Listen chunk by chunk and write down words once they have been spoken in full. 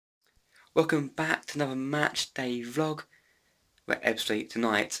Welcome back to another match day vlog where Ebbsfleet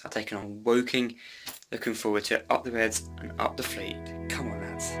tonight are taking on Woking. Looking forward to it. Up the Reds and up the Fleet. Come on,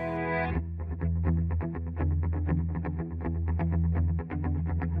 lads.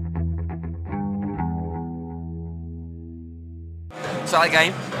 Start the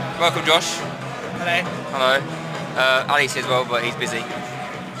game. Welcome, Josh. Hello. Hello. Ali's here as well, but he's busy.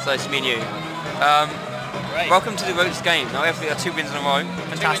 So it's me and you. Great. Welcome to the Roses game. Now we have 2 wins in a row.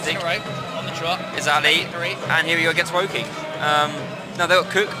 Fantastic. 2 wins in a row. On the trot. Exactly. And here we go against Woking. Now they've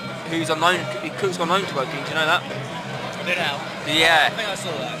got Cook, who's on loan. Cook's on loan to Woking. Do you know that? I do now. Yeah. I think I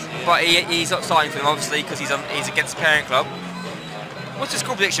saw that actually. But he's not signing for them obviously because he's against the parent club. What's the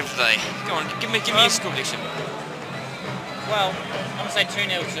score prediction for today? Go on, give me a score prediction. Well, I'm gonna say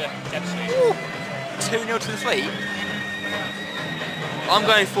 2-0 to Ebbsfleet. 2-0 to the Fleet. I'm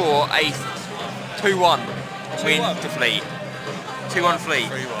going for a 2-1 win to Fleet. 2-1 Fleet.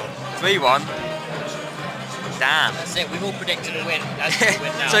 3-1. Damn. That's it. We've all predicted a win. That's the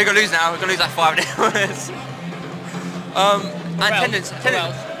win now. So we're gonna lose now. We're gonna lose like 5-0. Attendance.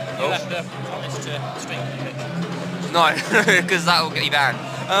 You'll have to promise to string the pitch. No, because that will get you banned.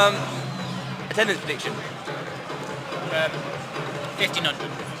 Attendance prediction. 1,500.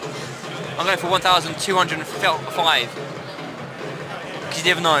 I'm going for 1,205. Because you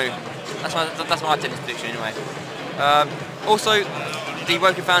never know. That's my attendance prediction anyway. Also, the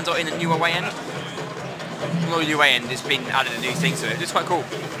Woking fans are in the new away end. Not the new away end, it's been added a new thing to it. It's quite cool.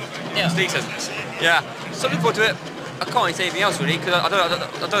 Yeah. It's decent. Yeah. So looking forward to it. I can't really say anything else really because I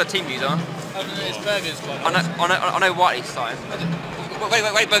don't know the team views are. Other than this burger's quite nice. I know Whiteley's starting.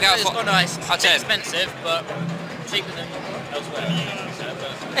 Wait, burger out. It's quite nice. It's I'll a bit expensive, but cheaper than elsewhere.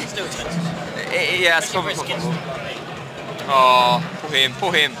 But still expensive. Yeah, it's probably possible. Oh,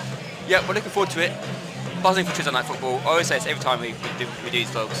 poor him. Yeah, we're looking forward to it. Buzzing for Tuesday night football. I always say this every time we do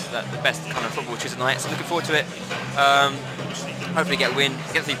these vlogs, that the best kind of football Tuesday night. So looking forward to it. Hopefully get a win,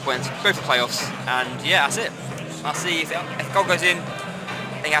 get 3 points, go for playoffs, and yeah, that's it. I'll see if a goal goes in.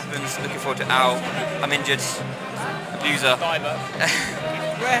 Anything happens. Looking forward to Al. I'm injured. Abuser. Diver.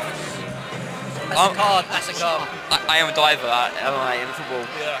 That's a card. That's a card. I am a diver in football.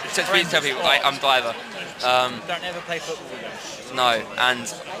 Yeah. So to tell people, I'm a diver. Don't ever play football again. No,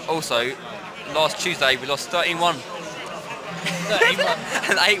 and also last Tuesday we lost 13-1. 13-1.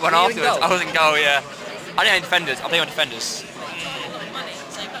 And 8-1 afterwards. I was in goal, yeah. I didn't have defenders. I play on defenders.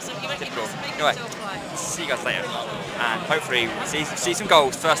 Typical. Anyway, see you guys later, and hopefully see some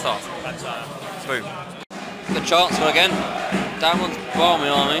goals first half. Boom. Good chance for again. That one's balmy,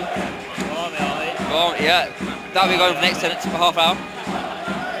 aren't we? Balmy, yeah. That'll be going for the next 10 minutes for half hour.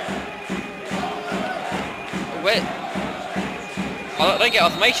 Wait. I don't get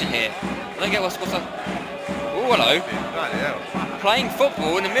information here. I don't get what's the... Oh, hello. Playing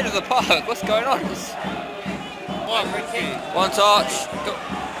football in the middle of the park. What's going on? One touch. Go.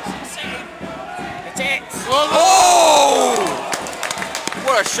 It's it. Oh!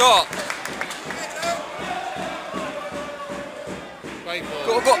 What a shot.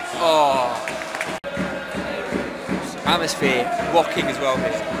 Go. Oh. Atmosphere rocking as well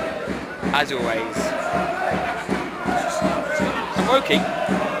here, as always. And Woking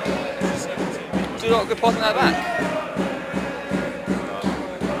do a lot of good passing at back.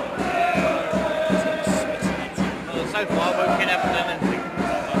 So far, Woking have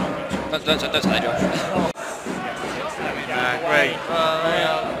Don't say that, Josh. Great.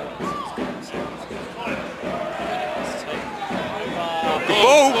 Good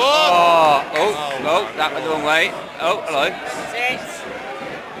ball! Oh, that went the wrong way. Oh, hello.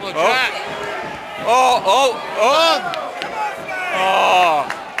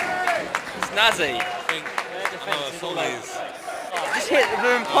 Snazzy. Just hit the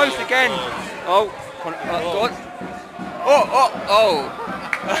blue post again. Oh, God.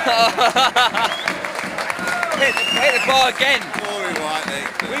 Hit the bar again.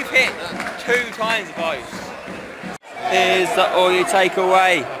 We've hit 2 times the post. Is that all you take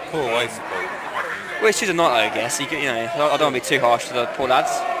away? Poor waste. Well, it's Tuesday night, I guess. I don't want to be too harsh to the poor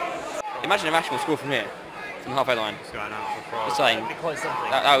lads. Imagine if Ashton will score from here, from the halfway line. Just saying.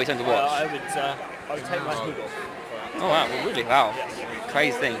 That would be something to watch. I would take my hood off. Oh wow, well, really? Wow.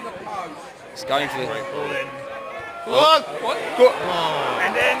 Crazy thing. It's going for the... What? Go.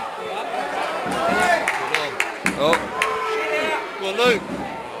 And then... Oh. Go on, Luke.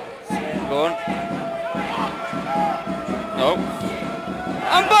 Go on. No.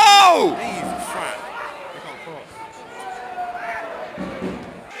 And ball!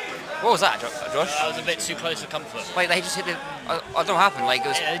 What was that, Josh? That was a bit too close for comfort. Wait, they just hit the... I don't know what happened. Like, it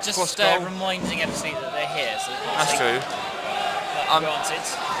was Yeah, just cross reminding Ebbsfleet that they're here. So That's true. Granted.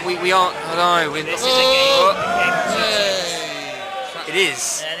 We aren't. I know. This is a game. It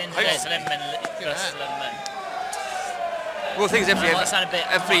is. Yeah, at the end of the day, it's 11 men versus 11 men. Well, the thing is, That might sound a bit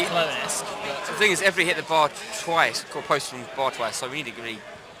Clone-esque. the thing is, every hit the bar twice, got post from the bar twice, so we need to really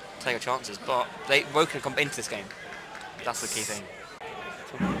take our chances. But Woking have come into this game. That's the key thing.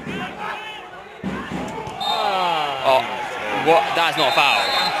 Oh, what? That's not a foul.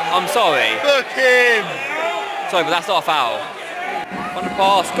 I'm sorry. Look him! Sorry, but that's not a foul. On the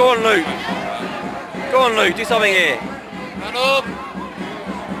pass. Go on, Luke. Go on, Luke. Do something here. Man up!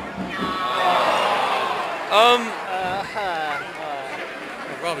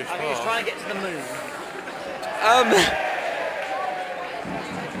 Rubbish. I think he's trying to get to the moon.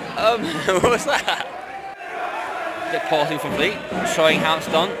 What was that? Bit passing from Fleet, showing how it's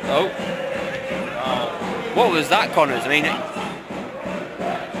done. Oh. What was that, Connors? I mean,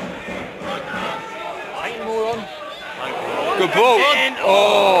 good ball.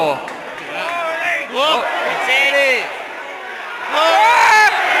 Oh. What? It's in it.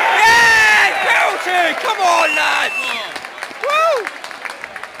 Yes! Penalty! Come on, lads! Woo!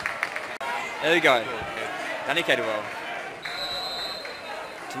 There we go. Danny Kedwell.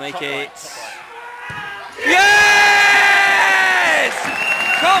 To make it... Yes!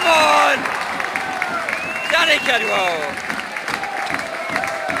 Come on! Danny Kedwell.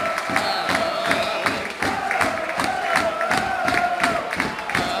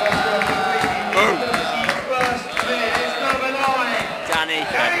 Boom. Danny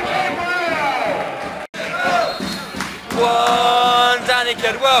Kedwell. One, Danny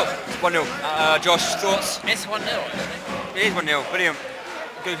Kedwell. 1-0. Josh, thoughts? It's 1-0, actually. It is 1-0. Brilliant.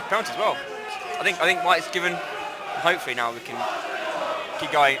 Good penalty as well. I think White's given. Hopefully now we can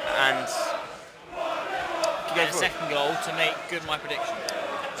keep going and keep going Get a forward. second goal to make good my prediction.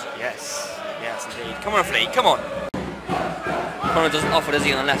 Yes, yes indeed. Come on, Fleet. Come on. Connor doesn't offer, does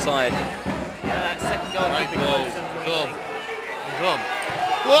he, on the left side? Yeah, that second goal. Great goal. Come.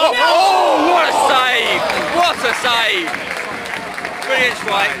 Oh, what a save! What a save! Brilliant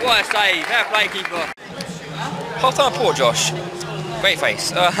strike. What a save. Fair play, keeper. Half-time report, Josh. Great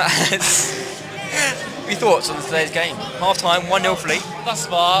face. Your thoughts on today's game? Half-time, 1-0 Fleet. Thus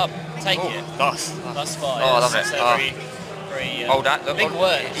far, take it. Thus Far. Oh, I love it. So very Hold that. Look, big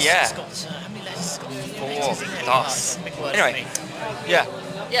words. Yeah. It's got, how many letters? It's got 4 Thus. letters. Big words Anyway. for me. Yeah.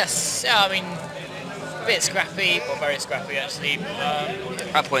 Yes, yeah, I mean, a bit scrappy, or very scrappy actually.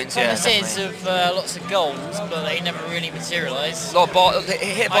 At points, yeah. Promises Definitely. of lots of goals, but they never really materialise. A lot of bar,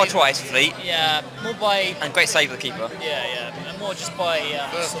 hit the bar twice, Fleet, Yeah, more by, and great save of the keeper. yeah, and more just by,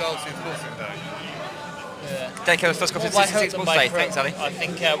 First goal since Boxing Day. Dan Keller's first goal more since by 66 hope balls than by today. Thanks, Ali. I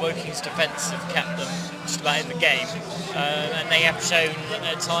think Woking's defence have kept them just about in the game, and they have shown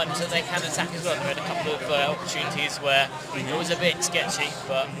at times that they can attack as well. They had a couple of opportunities where it was a bit sketchy,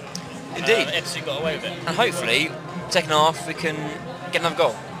 but Indeed. Ebbsfleet got away with it. And hopefully, second half, we can get another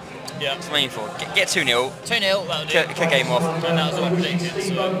goal. Yeah. That's what I'm aiming for. Get 2-0, 2-0, that'll do. kick the game off. And that was all predicted,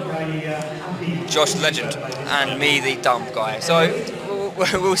 so... Josh, the legend, and me, the dumb guy. So,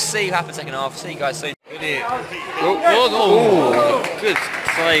 we'll see what happens second half. See you guys soon. Idiot. Oh, good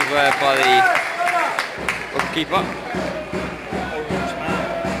save by the keeper.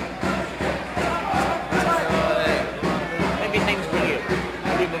 Maybe things brilliant.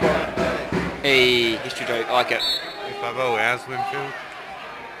 Hey, history joke, I like it. If I've always has Winfield.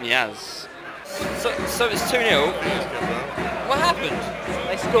 He has. So it's 2-0. What happened?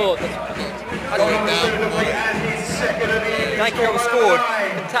 They scored. Danny Carroll scored. I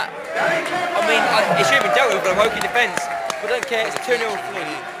mean, it should have been dealt with by the Woking defence. But I don't care, it's 2-0 for me.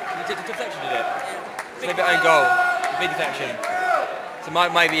 You did the deflection, did it? It's maybe own goal. Big deflection. So it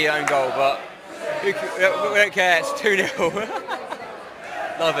might be your own goal, but we don't care, it's 2-0.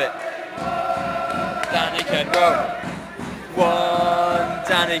 Love it. Danny Kedwell. One,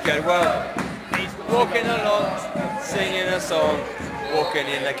 Danny Kedwell. He's walking along, singing a song, walking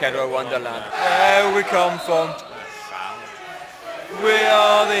in the Kedwell Wonderland. Where we come from. We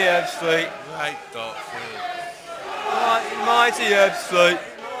are the Ebbsfleet. Right, dot. Mighty Ebbsfleet.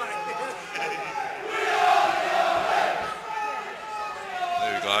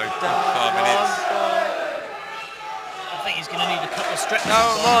 There we go. 5 minutes. I think he's going to need a couple of stretches.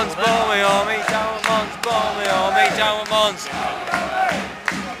 Down Mons, Barmy Army, down Mons, Barmy Army, down Mons.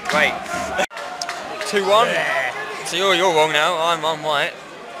 Great. 2-1. So you're wrong now, I'm right.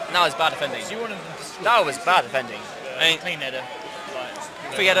 That was bad defending. So you wanted them to switch. That was bad defending. I mean, Clean header.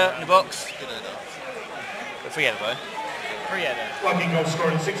 free header in the box. Free header though. Free header. Woking goal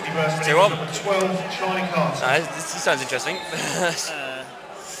scored in 61st minute. 2-1. Number 12, Charlie Carter. This sounds interesting.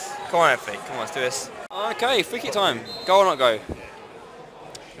 Come on, Ebbsfleet. Come on, let's do this. Okay, free kick time. Go or not go?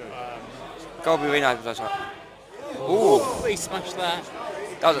 Goal be really nice. Ooh, He smashed that.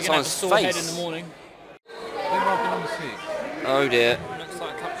 that was at You're gonna have a someone's sore head in face. the morning. Oh dear. Looks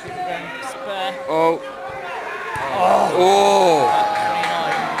like a couple of people going spare. Oh. Oh.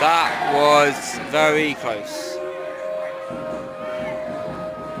 That was very close.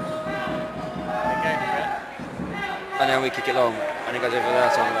 And then we kick it long, and it goes over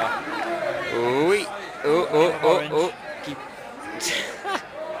there somewhere. Ooh. Oh. Keep.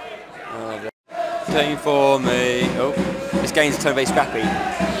 Turning for me. Oh, this game's turned very scrappy.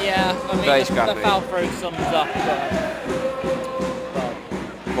 Yeah, I mean, Very the scrappy. foul throw sums up.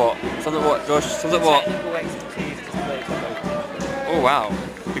 What? Something what, Josh? Something what? Technical expertise displayed by both teams. Oh wow,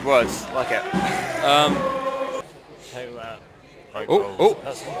 big words. Like it.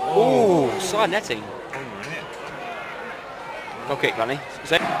 Oh, side netting. Goal kick, Lanny.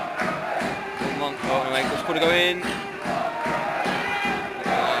 Come on, anyway, what's called to go in?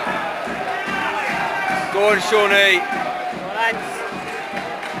 Go on, Shawnee.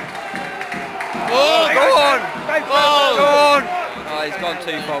 Oh, go on! Go on! Oh, he's gone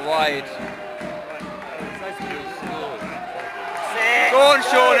too far wide. Go on,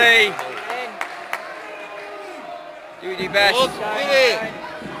 Shawnee! Do your best.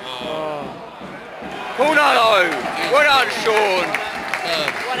 Corner though! Well done, Sean!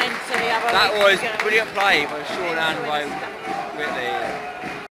 That was brilliant play by Sean and by Whitley.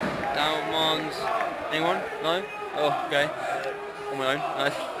 Down Mons. Anyone? No? Oh, okay. On my own.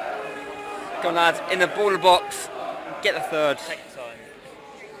 Nice. Come on, lads. In the baller box. Get the third.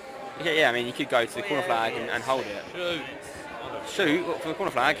 Yeah, I mean, you could go to the corner flag and hold it. Shoot? What, for the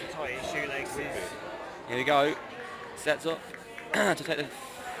corner flag? Here we go. Sets up to take the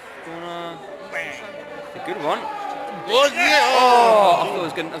corner. A good one. Oh, I thought it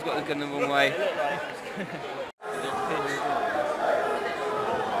was good. I thought it was going the wrong way.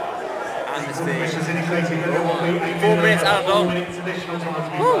 And this thing. 4 minutes out of long.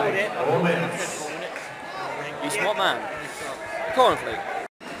 You smart man. Corner fleet.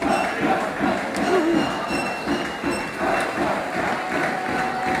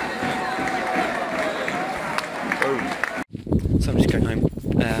 So I'm just going home.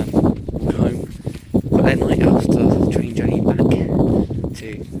 But then night after the train journey back to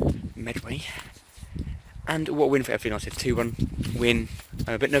Medway. And what a win for Ebbsfleet United. 2-1 win.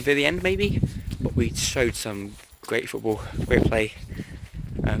 A bit nervy at the end maybe, but we showed some great football, great play.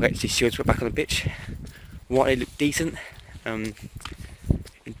 Great to see Stewards back on the pitch. Whiteley looked decent.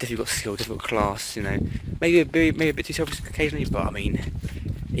 Definitely got skill, definitely got class. You know, maybe a bit too selfish occasionally, but I mean,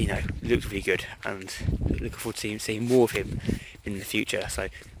 you know, looked really good, and looking forward to seeing more of him in the future. So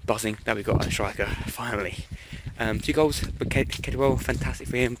buzzing that we got a striker finally. 2 goals, but Kedwell, fantastic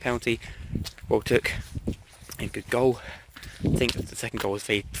for him. Penalty, well took, and good goal. I think the second goal was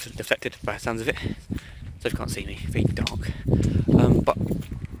very deflected by the sounds of it, so if you can't see me, very dark. But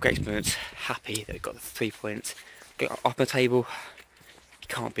great experience, happy that we got the 3 points, got up on the table. You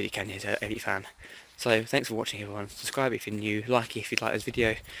can't beat it, can you, as every fan? So thanks for watching everyone, subscribe if you're new, like if you'd like this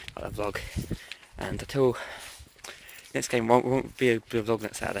video, like the vlog, and until next game, won't be a vlog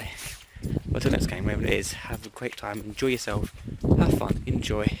next Saturday, but until next game, wherever it is, have a great time, enjoy yourself, have fun,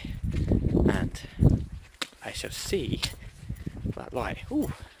 enjoy, and I shall see that light.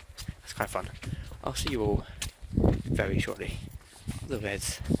 Ooh, that's kind of fun. I'll see you all very shortly. Up the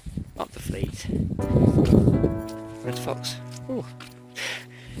Reds, up the Fleet, Red Fox. Ooh.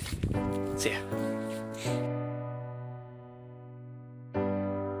 See ya.